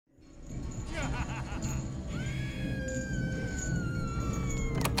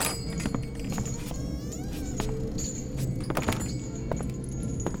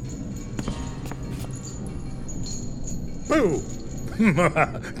Boo!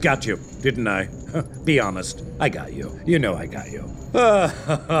 Got you, didn't I? Be honest. I got you. You know I got you.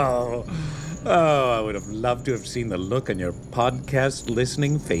 Oh, I would have loved to have seen the look on your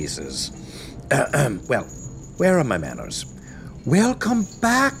podcast-listening faces. Well, where are my manners? Welcome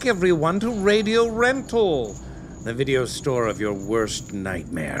back, everyone, to Radio Rental, the video store of your worst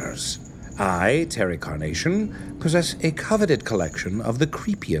nightmares. I, Terry Carnation, possess a coveted collection of the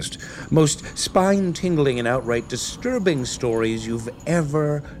creepiest, most spine-tingling and outright disturbing stories you've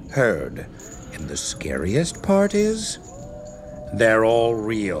ever heard. And the scariest part is, they're all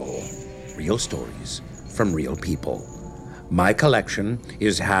real. Real stories from real people. My collection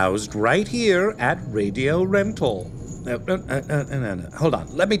is housed right here at Radio Rental. Hold on,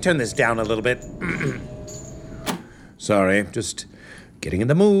 let me turn this down a little bit. Sorry, just getting in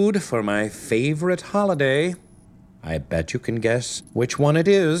the mood for my favorite holiday. I bet you can guess which one it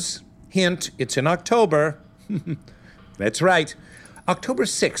is. Hint, it's in October. That's right. October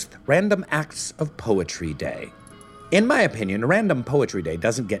 6th, Random Acts of Poetry Day. In my opinion, Random Poetry Day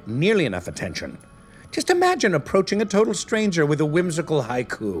doesn't get nearly enough attention. Just imagine approaching a total stranger with a whimsical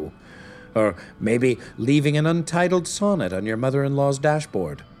haiku. Or maybe leaving an untitled sonnet on your mother-in-law's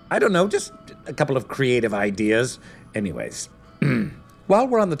dashboard. I don't know, just a couple of creative ideas. Anyways, while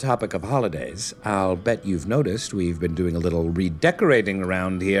we're on the topic of holidays, I'll bet you've noticed we've been doing a little redecorating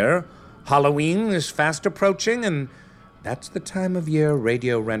around here. Halloween is fast approaching, and that's the time of year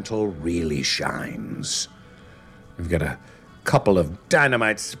Radio Rental really shines. We've got a couple of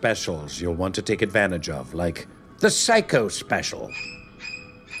dynamite specials you'll want to take advantage of, like the Psycho Special.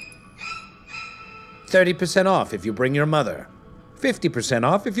 30% off if you bring your mother. 50%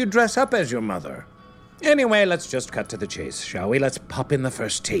 off if you dress up as your mother. Anyway, let's just cut to the chase, shall we? Let's pop in the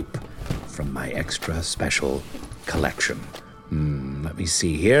first tape from my extra special collection. Let me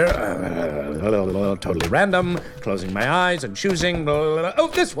see here. Totally random. Closing my eyes and choosing. Oh,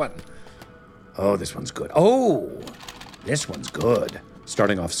 this one. Oh, this one's good. Oh, this one's good.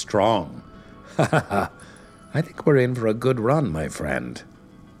 Starting off strong. I think we're in for a good run, my friend.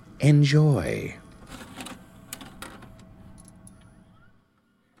 Enjoy.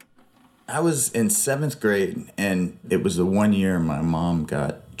 I was in 7th grade, and it was the one year my mom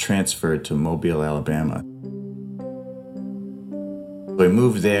got transferred to Mobile, Alabama. We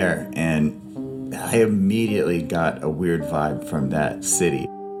moved there, and I immediately got a weird vibe from that city.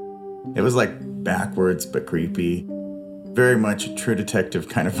 It was like backwards but creepy. Very much a True Detective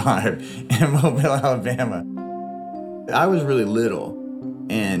kind of vibe in Mobile, Alabama. I was really little,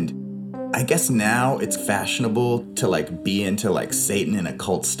 and I guess now it's fashionable to like be into like Satan and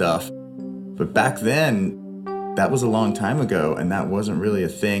occult stuff. But back then, that was a long time ago, and that wasn't really a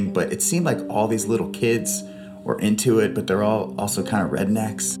thing. But it seemed like all these little kids were into it, but they're all also kind of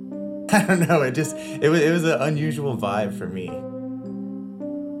rednecks. I don't know, it was an unusual vibe for me.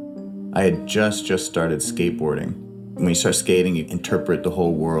 I had just started skateboarding. When you start skating, you interpret the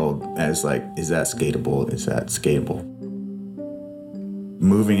whole world as like, is that skatable? Is that skatable?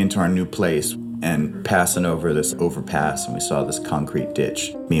 Moving into our new place and passing over this overpass, and we saw this concrete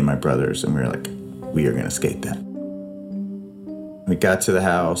ditch, me and my brothers, and we were like, we are gonna skate that. We got to the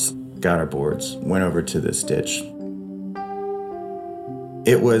house, got our boards, went over to this ditch.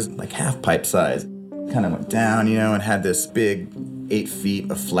 It was like half pipe size. Kind of went down, and had this big 8 feet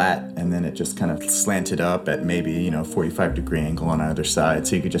of flat, and then it just kind of slanted up at maybe, 45-degree angle on either side,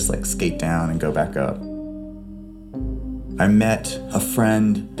 so you could just like skate down and go back up. I met a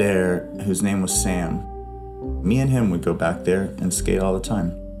friend there whose name was Sam. Me and him would go back there and skate all the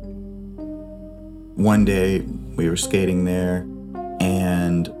time. One day we were skating there,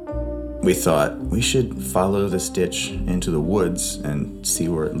 and we thought we should follow this ditch into the woods and see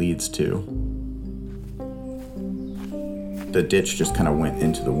where it leads to. The ditch just kind of went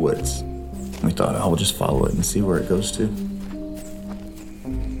into the woods. We thought, we'll just follow it and see where it goes to.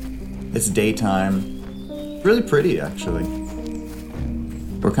 It's daytime. Really pretty, actually.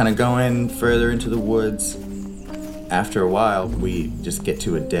 We're kind of going further into the woods. After a while, we just get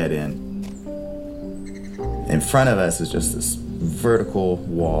to a dead end. In front of us is just this vertical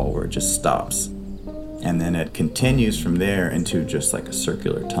wall where it just stops. And then it continues from there into just like a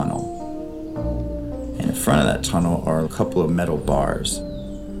circular tunnel. And in front of that tunnel are a couple of metal bars.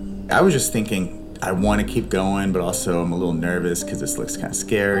 I was just thinking, I want to keep going, but also I'm a little nervous because this looks kind of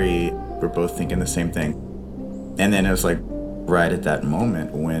scary. We're both thinking the same thing. And then it was like right at that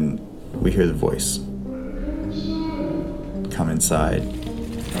moment when we hear the voice. Come inside.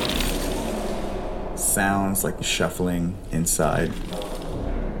 Sounds like shuffling inside.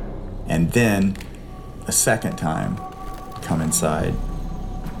 And then a second time, come inside.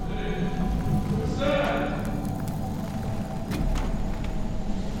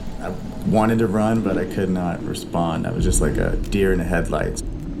 I wanted to run, but I could not respond. I was just like a deer in the headlights.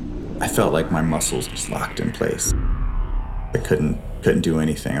 I felt like my muscles just locked in place. I couldn't do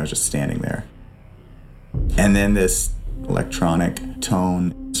anything. I was just standing there. And then this electronic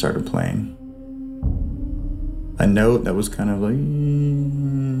tone started playing. A note that was kind of like...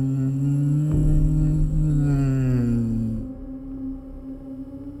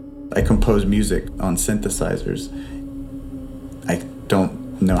 I compose music on synthesizers. I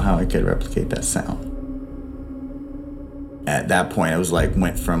don't know how I could replicate that sound. At that point, I was like,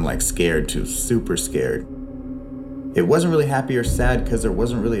 went from like scared to super scared. It wasn't really happy or sad because there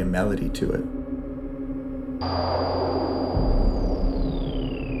wasn't really a melody to it.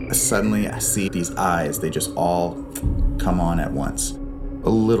 Suddenly, I see these eyes. They just all come on at once, a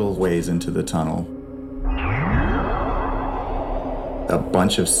little ways into the tunnel. A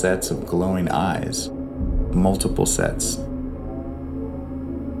bunch of sets of glowing eyes, multiple sets.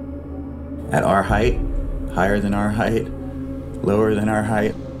 At our height, higher than our height, lower than our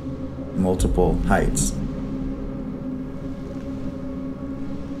height, multiple heights.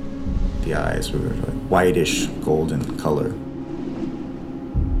 The eyes were like whitish golden color.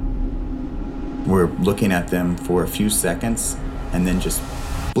 We're looking at them for a few seconds and then just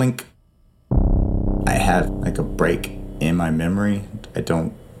blink. I had like a break in my memory. I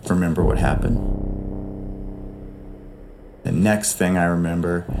don't remember what happened. The next thing I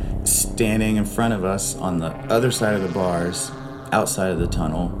remember, standing in front of us on the other side of the bars, outside of the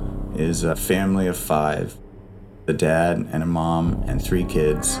tunnel, is a family of 5. A dad and a mom and 3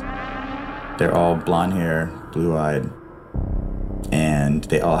 kids. They're all blonde hair, blue-eyed, and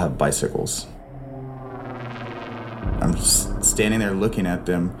they all have bicycles. I'm just standing there looking at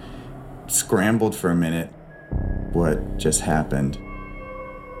them, scrambled for a minute. What just happened?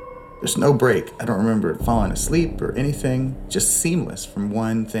 There's no break. I don't remember falling asleep or anything. Just seamless from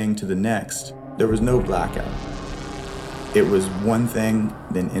one thing to the next. There was no blackout. It was one thing,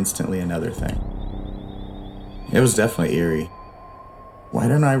 then instantly another thing. It was definitely eerie. Why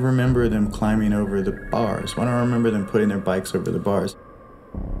don't I remember them climbing over the bars? Why don't I remember them putting their bikes over the bars?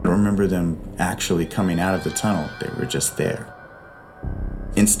 I don't remember them actually coming out of the tunnel. They were just there.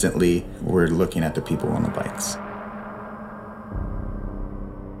 Instantly, we're looking at the people on the bikes.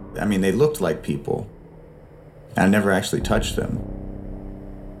 I mean, they looked like people. I never actually touched them.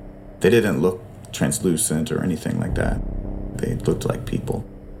 They didn't look translucent or anything like that. They looked like people.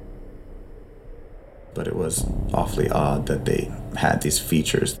 But it was awfully odd that they had these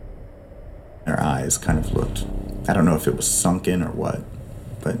features. Their eyes kind of looked, I don't know if it was sunken or what,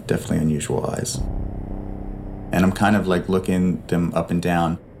 but definitely unusual eyes. And I'm kind of like looking them up and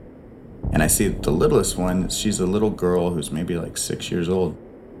down, and I see the littlest one. She's a little girl who's maybe like 6 years old,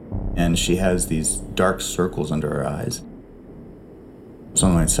 and she has these dark circles under her eyes. It was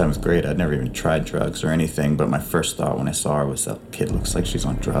only in 7th grade. I'd never even tried drugs or anything, but my first thought when I saw her was, that kid looks like she's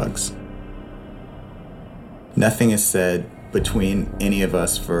on drugs. Nothing is said between any of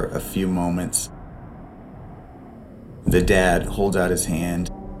us for a few moments. The dad holds out his hand,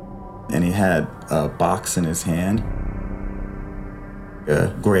 and he had a box in his hand,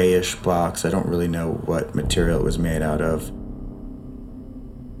 a grayish box. I don't really know what material it was made out of.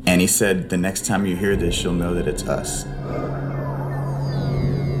 And he said, the next time you hear this, you'll know that it's us.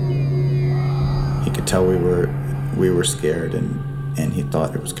 He could tell we were scared, and he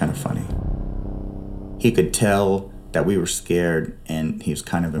thought it was kind of funny. He could tell that we were scared, and he was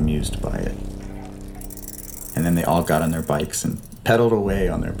kind of amused by it. And then they all got on their bikes and pedaled away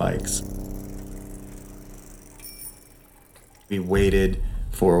on their bikes. We waited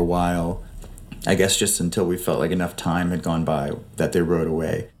for a while, I guess just until we felt like enough time had gone by that they rode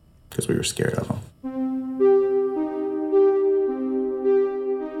away, because we were scared of them.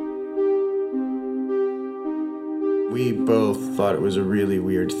 We both thought it was a really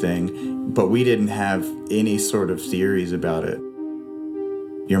weird thing, but we didn't have any sort of theories about it.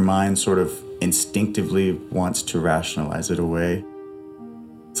 Your mind sort of instinctively wants to rationalize it away.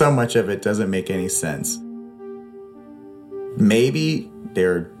 So much of it doesn't make any sense. Maybe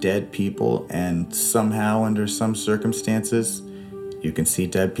they're dead people, and somehow under some circumstances, you can see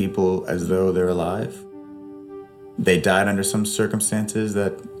dead people as though they're alive. They died under some circumstances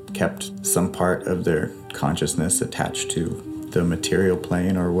that kept some part of their consciousness attached to the material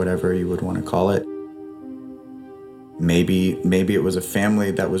plane or whatever you would want to call it. Maybe it was a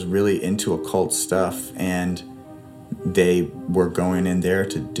family that was really into occult stuff, and they were going in there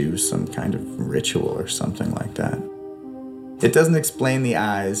to do some kind of ritual or something like that. It doesn't explain the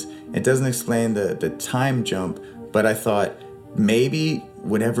eyes. It doesn't explain the time jump, but I thought maybe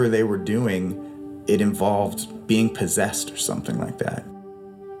whatever they were doing, it involved being possessed or something like that.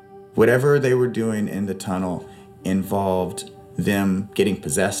 whatever they were doing in the tunnel involved them getting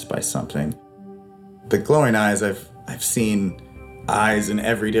possessed by something. The glowing eyes, I've seen eyes in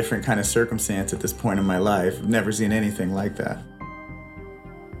every different kind of circumstance at this point in my life. I've never seen anything like that.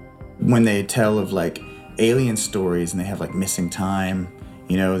 When they tell of like alien stories and they have like missing time,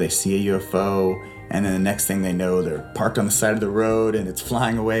 you know, they see a UFO and then the next thing they know they're parked on the side of the road and it's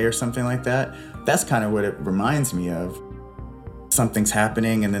flying away or something like that. That's kind of what it reminds me of. Something's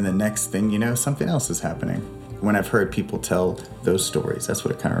happening and then the next thing you know, something else is happening. When I've heard people tell those stories, that's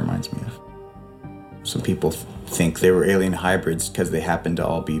what it kind of reminds me of. Some people think they were alien hybrids because they happen to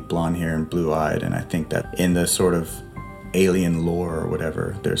all be blonde hair and blue-eyed, and I think that in the sort of alien lore or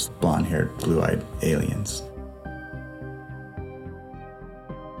whatever, there's blonde-haired, blue-eyed aliens.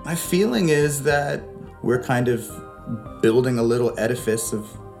 My feeling is that we're kind of building a little edifice of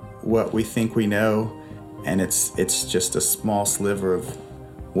what we think we know, and it's just a small sliver of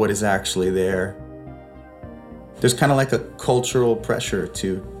what is actually there. There's kind of like a cultural pressure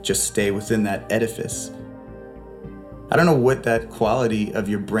to just stay within that edifice. I don't know what that quality of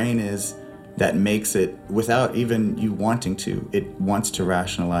your brain is that makes it, without even you wanting to, it wants to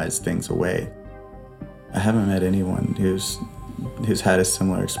rationalize things away. I haven't met anyone who's had a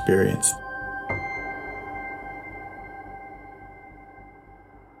similar experience.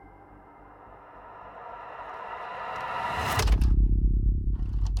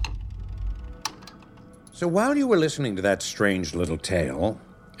 So while you were listening to that strange little tale,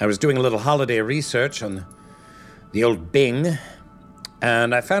 I was doing a little holiday research on the old Bing,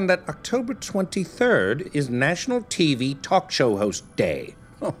 and I found that October 23rd is National TV Talk Show Host Day.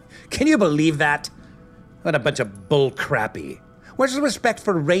 Oh, can you believe that? What a bunch of bull crappy. Where's the respect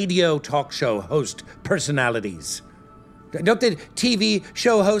for radio talk show host personalities? Don't the TV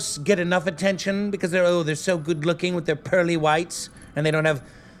show hosts get enough attention because they're so good looking with their pearly whites and they don't have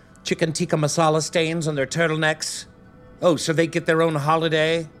chicken tikka masala stains on their turtlenecks? Oh, so they get their own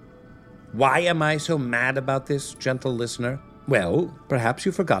holiday? Why am I so mad about this, gentle listener? Well, perhaps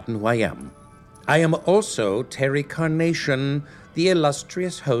you've forgotten who I am. I am also Terry Carnation, the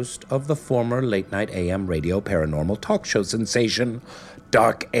illustrious host of the former late-night AM radio paranormal talk show sensation,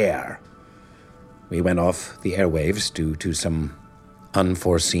 Dark Air. We went off the airwaves due to some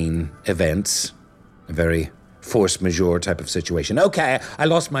unforeseen events, a very force majeure type of situation. Okay, I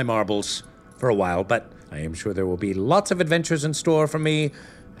lost my marbles for a while, but I am sure there will be lots of adventures in store for me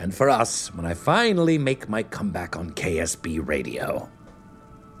and for us when I finally make my comeback on KSB Radio.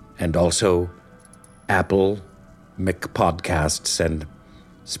 And also Apple, McPodcasts, and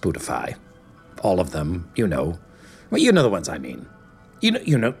Spotify. All of them, you know. Well, you know the ones I mean.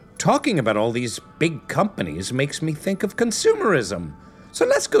 You know, talking about all these big companies makes me think of consumerism. So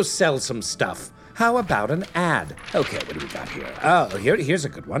let's go sell some stuff. How about an ad? Okay, what do we got here? Oh, here's a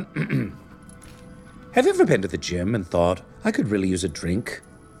good one. Have you ever been to the gym and thought, I could really use a drink?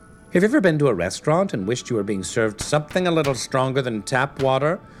 Have you ever been to a restaurant and wished you were being served something a little stronger than tap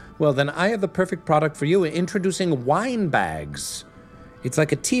water? Well, then I have the perfect product for you. Introducing wine bags. It's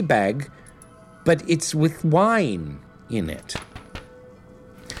like a tea bag, but it's with wine in it.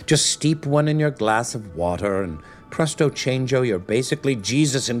 Just steep one in your glass of water and presto changeo, you're basically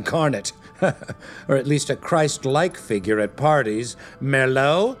Jesus incarnate. Or at least a Christ-like figure at parties.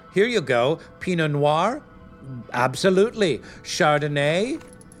 Merlot? Here you go. Pinot Noir? Absolutely. Chardonnay?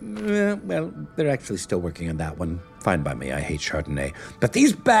 Well, they're actually still working on that one. Fine by me, I hate Chardonnay. But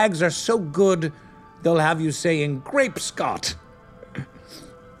these bags are so good, they'll have you saying Grape Scott.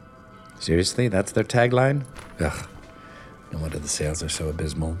 Seriously, that's their tagline? Ugh, no wonder the sales are so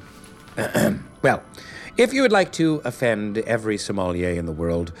abysmal. Well, if you would like to offend every sommelier in the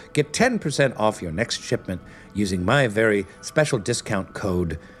world, get 10% off your next shipment using my very special discount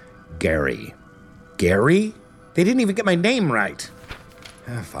code, Gary. Gary? They didn't even get my name right.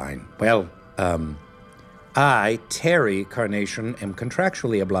 Fine. Well, I, Terry Carnation, am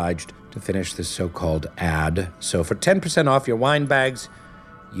contractually obliged to finish this so-called ad. So for 10% off your wine bags,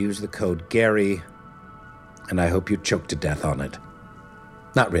 use the code Gary, and I hope you choke to death on it.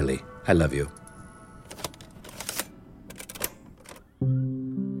 Not really. I love you.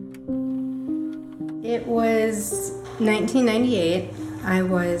 It was 1998. I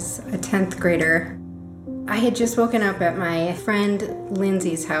was a 10th grader. I had just woken up at my friend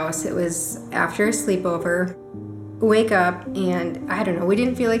Lindsay's house. It was after a sleepover. Wake up and, I don't know, we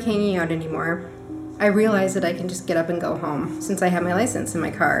didn't feel like hanging out anymore. I realized that I can just get up and go home since I have my license in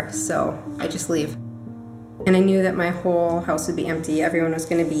my car, so I just leave. And I knew that my whole house would be empty. Everyone was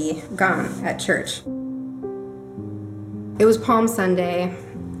going to be gone at church. It was Palm Sunday,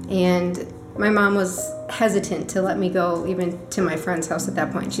 and My mom was hesitant to let me go even to my friend's house at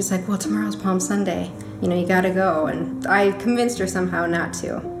that point. She's like, well, tomorrow's Palm Sunday. You gotta go. And I convinced her somehow not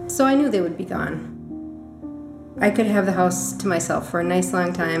to. So I knew they would be gone. I could have the house to myself for a nice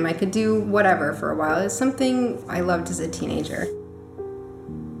long time. I could do whatever for a while. It's something I loved as a teenager.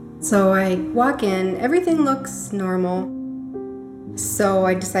 So I walk in, everything looks normal. So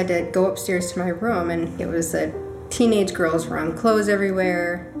I decided to go upstairs to my room, and it was a teenage girl's room. Clothes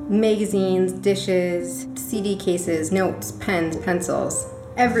everywhere, magazines, dishes, CD cases, notes, pens, pencils,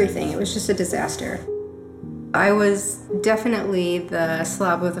 everything. It was just a disaster. I was definitely the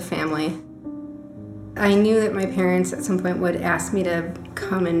slob of the family. I knew that my parents at some point would ask me to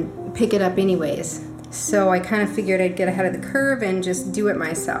come and pick it up anyways. So I kind of figured I'd get ahead of the curve and just do it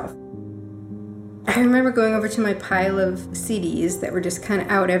myself. I remember going over to my pile of CDs that were just kind of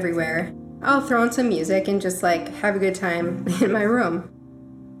out everywhere. I'll throw in some music and just have a good time in my room.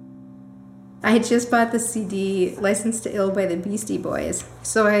 I had just bought the CD Licensed to Ill by the Beastie Boys.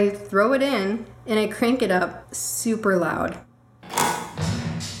 So I throw it in and I crank it up super loud.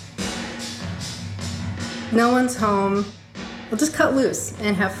 No one's home. We'll just cut loose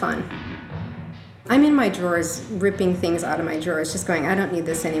and have fun. I'm in my drawers, ripping things out of my drawers, just going, I don't need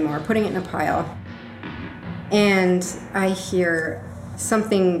this anymore, putting it in a pile. And I hear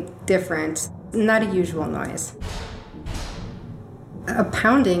something different, not a usual noise. A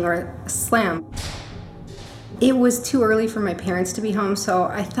pounding or a slam. It was too early for my parents to be home, so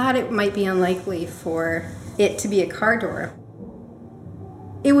I thought it might be unlikely for it to be a car door.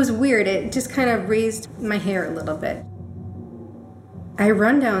 It was weird. It just kind of raised my hair a little bit. I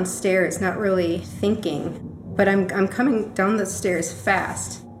run downstairs, not really thinking, but I'm coming down the stairs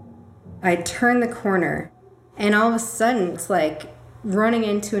fast. I turn the corner, and all of a sudden, it's like running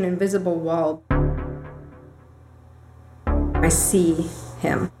into an invisible wall. I see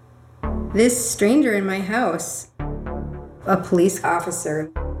him. This stranger in my house, a police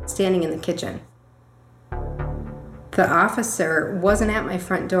officer standing in the kitchen. The officer wasn't at my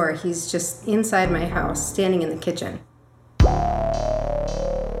front door. He's just inside my house, standing in the kitchen.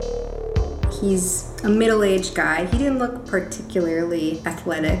 He's a middle-aged guy. He didn't look particularly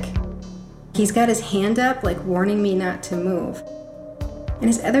athletic. He's got his hand up, warning me not to move. And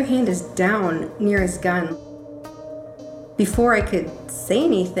his other hand is down near his gun. Before I could say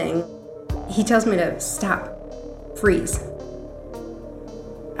anything, he tells me to stop, freeze.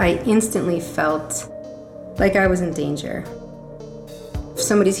 I instantly felt like I was in danger. If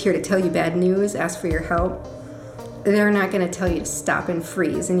somebody's here to tell you bad news, ask for your help, they're not going to tell you to stop and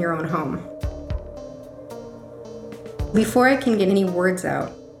freeze in your own home. Before I can get any words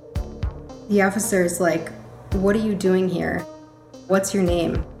out, the officer is like, what are you doing here? What's your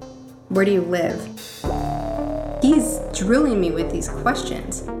name? Where do you live? He's drilling me with these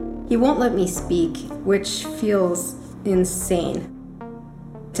questions. He won't let me speak, which feels insane.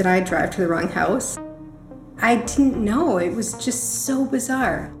 Did I drive to the wrong house? I didn't know. It was just so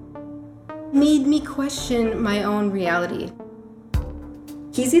bizarre. Made me question my own reality.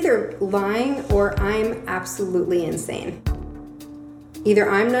 He's either lying or I'm absolutely insane. Either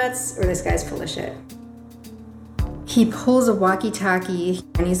I'm nuts or this guy's full of shit. He pulls a walkie-talkie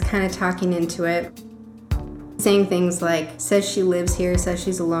and he's kind of talking into it, saying things like, says she lives here, says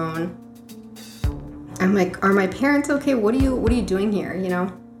she's alone. I'm like, are my parents okay? What are you doing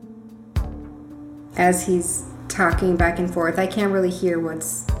here, As he's talking back and forth, I can't really hear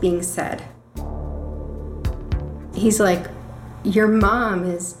what's being said. He's like, your mom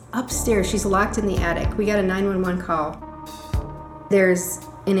is upstairs. She's locked in the attic. We got a 911 call. There's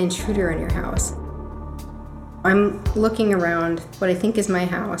an intruder in your house. I'm looking around what I think is my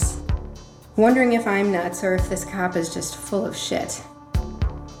house, wondering if I'm nuts or if this cop is just full of shit.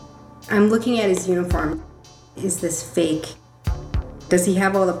 I'm looking at his uniform. Is this fake? Does he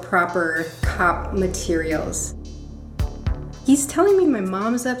have all the proper cop materials? He's telling me my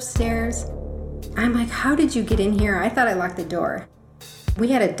mom's upstairs. I'm like, how did you get in here? I thought I locked the door. We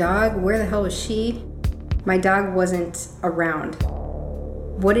had a dog. Where the hell was she? My dog wasn't around.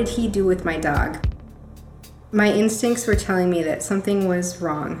 What did he do with my dog? My instincts were telling me that something was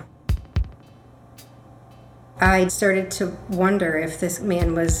wrong. I started to wonder if this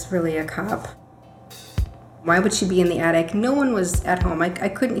man was really a cop. Why would she be in the attic? No one was at home. I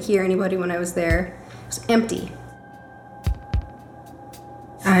couldn't hear anybody when I was there. It was empty.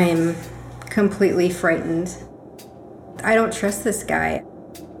 I'm completely frightened. I don't trust this guy.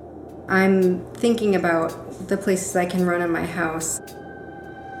 I'm thinking about the places I can run in my house.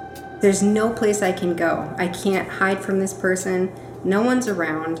 There's no place I can go. I can't hide from this person. No one's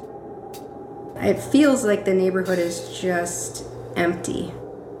around. It feels like the neighborhood is just empty.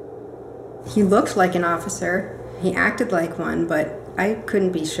 He looked like an officer. He acted like one, but I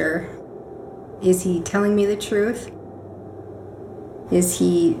couldn't be sure. Is he telling me the truth? Is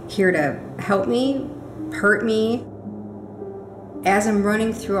he here to help me, hurt me? As I'm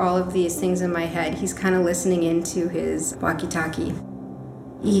running through all of these things in my head, he's kind of listening into his walkie-talkie.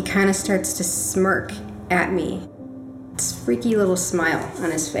 He kind of starts to smirk at me. This freaky little smile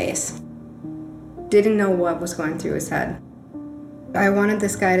on his face. Didn't know what was going through his head. I wanted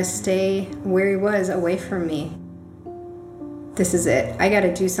this guy to stay where he was, away from me. This is it. I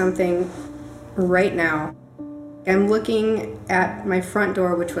gotta do something right now. I'm looking at my front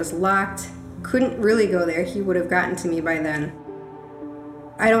door, which was locked. Couldn't really go there. He would have gotten to me by then.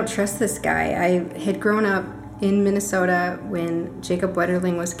 I don't trust this guy. I had grown up in Minnesota when Jacob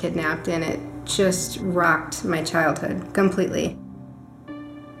Wetterling was kidnapped, and it just rocked my childhood completely.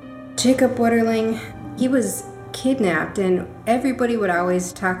 Jacob Wetterling, he was kidnapped, and everybody would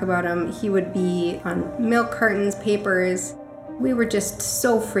always talk about him. He would be on milk cartons, papers. We were just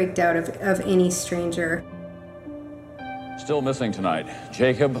so freaked out of any stranger. Still missing tonight,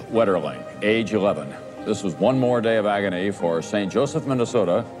 Jacob Wetterling, age 11. This was one more day of agony for St. Joseph,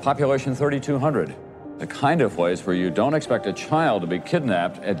 Minnesota, population 3,200. The kind of place where you don't expect a child to be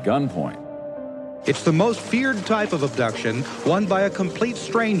kidnapped at gunpoint. It's the most feared type of abduction, one by a complete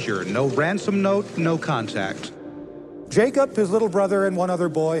stranger. No ransom note, no contact. Jacob, his little brother, and one other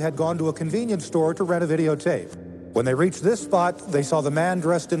boy had gone to a convenience store to rent a videotape. When they reached this spot, they saw the man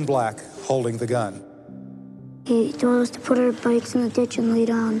dressed in black, holding the gun. He told us to put our bikes in the ditch and lay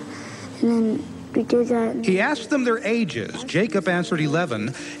down, and then we did that. He asked them their ages. Jacob answered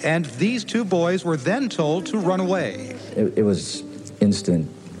 11, and these two boys were then told to run away. It was instant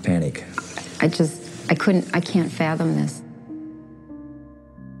panic. I can't fathom this.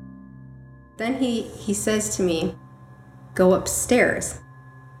 Then he says to me, "Go upstairs."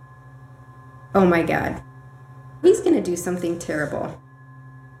 Oh my God. He's gonna do something terrible.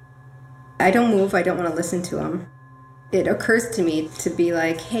 I don't move, I don't want to listen to him. It occurs to me to be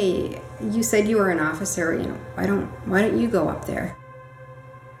like, hey, you said you were an officer, why don't you go up there?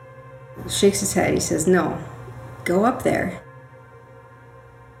 He shakes his head, he says, no, go up there.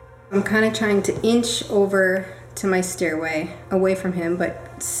 I'm kind of trying to inch over to my stairway, away from him,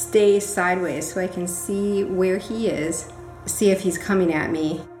 but stay sideways so I can see where he is, see if he's coming at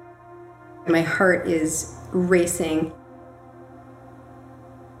me. My heart is racing.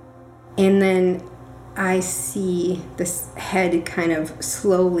 And then I see this head kind of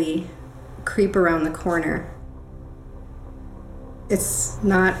slowly creep around the corner. It's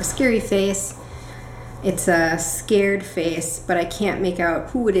not a scary face. It's a scared face, but I can't make out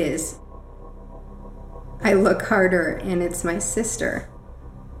who it is. I look harder, and it's my sister.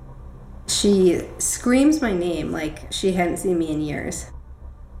 She screams my name like she hadn't seen me in years.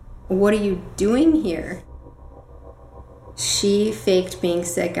 What are you doing here? She faked being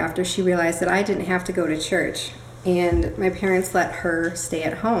sick after she realized that I didn't have to go to church, and my parents let her stay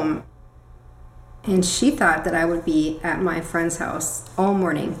at home. And she thought that I would be at my friend's house all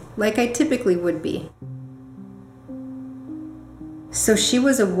morning, like I typically would be. So she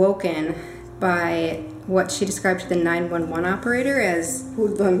was awoken by what she described to the 911 operator as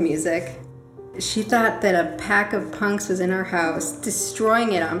hoodlum music. She thought that a pack of punks was in our house,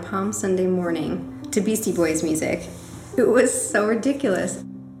 destroying it on Palm Sunday morning to Beastie Boys music. It was so ridiculous.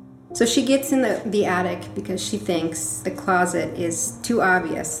 So she gets in the attic because she thinks the closet is too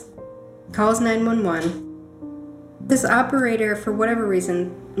obvious. Calls 911. This operator, for whatever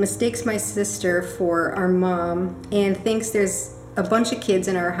reason, mistakes my sister for our mom and thinks there's a bunch of kids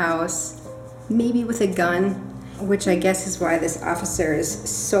in our house, maybe with a gun, which I guess is why this officer is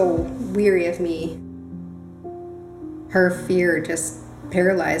so weary of me. Her fear just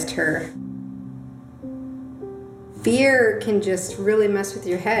paralyzed her. Fear can just really mess with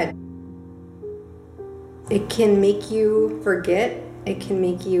your head. It can make you forget. It can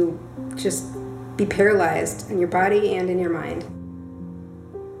make you just be paralyzed in your body and in your mind.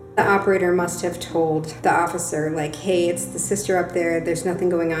 The operator must have told the officer, like, hey, it's the sister up there. There's nothing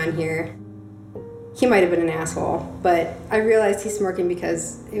going on here. He might have been an asshole, but I realized he's smirking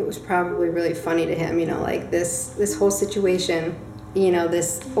because it was probably really funny to him, like this whole situation.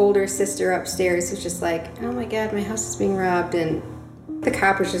 This older sister upstairs was just like, oh my God, my house is being robbed. And the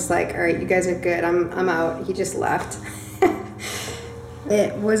cop was just like, all right, you guys are good. I'm out. He just left.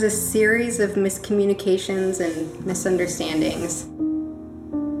 It was a series of miscommunications and misunderstandings.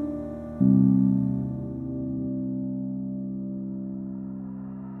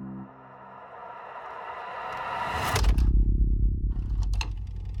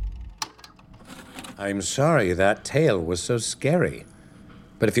 I'm sorry that tale was so scary.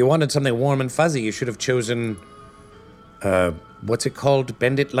 But if you wanted something warm and fuzzy, you should have chosen, what's it called?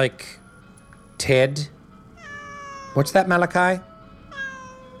 Bend It Like Ted? What's that, Malachi?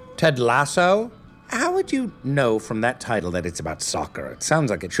 Ted Lasso? How would you know from that title that it's about soccer? It sounds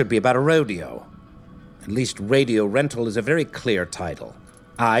like it should be about a rodeo. At least Radio Rental is a very clear title.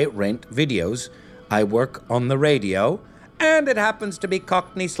 I rent videos, I work on the radio, and it happens to be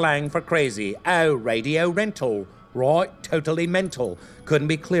Cockney slang for crazy. Oh, Radio Rental. Right, totally mental. Couldn't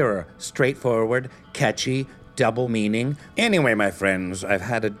be clearer. Straightforward, catchy, double meaning. Anyway, my friends, I've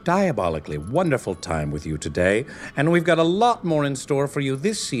had a diabolically wonderful time with you today, and we've got a lot more in store for you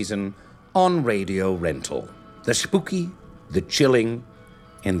this season on Radio Rental. The spooky, the chilling,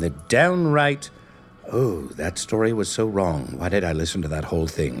 and the downright, oh, that story was so wrong. Why did I listen to that whole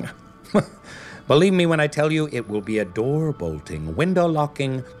thing? Believe me when I tell you it will be a door-bolting,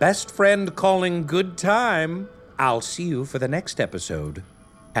 window-locking, best friend calling good time. I'll see you for the next episode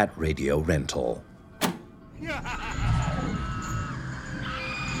at Radio Rental.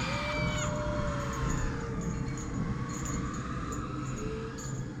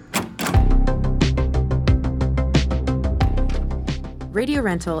 Radio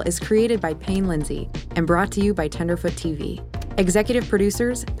Rental is created by Payne Lindsay and brought to you by Tenderfoot TV. Executive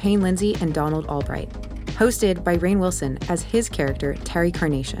producers, Payne Lindsay and Donald Albright. Hosted by Rainn Wilson as his character, Terry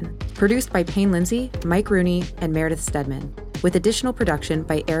Carnation. Produced by Payne Lindsay, Mike Rooney, and Meredith Stedman. With additional production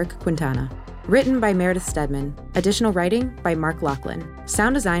by Eric Quintana. Written by Meredith Stedman. Additional writing by Mark Lachlan.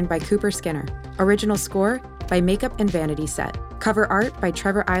 Sound design by Cooper Skinner. Original score by Makeup and Vanity Set. Cover art by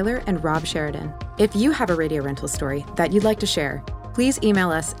Trevor Eiler and Rob Sheridan. If you have a Radio Rental story that you'd like to share, please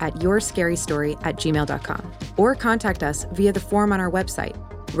email us at yourscarystory@gmail.com or contact us via the form on our website,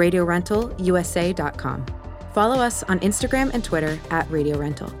 radiorentalusa.com. Follow us on Instagram and Twitter at Radio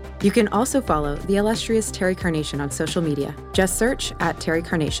Rental. You can also follow the illustrious Terry Carnation on social media. Just search at Terry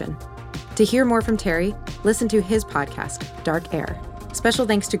Carnation. To hear more from Terry, listen to his podcast, Dark Air. Special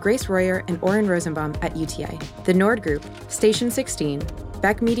thanks to Grace Royer and Oren Rosenbaum at UTA, the Nord Group, Station 16,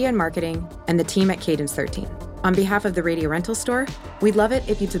 Beck Media and Marketing, and the team at Cadence 13. On behalf of the Radio Rental Store, we'd love it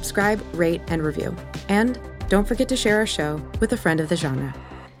if you'd subscribe, rate, and review. And don't forget to share our show with a friend of the genre.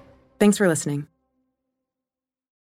 Thanks for listening.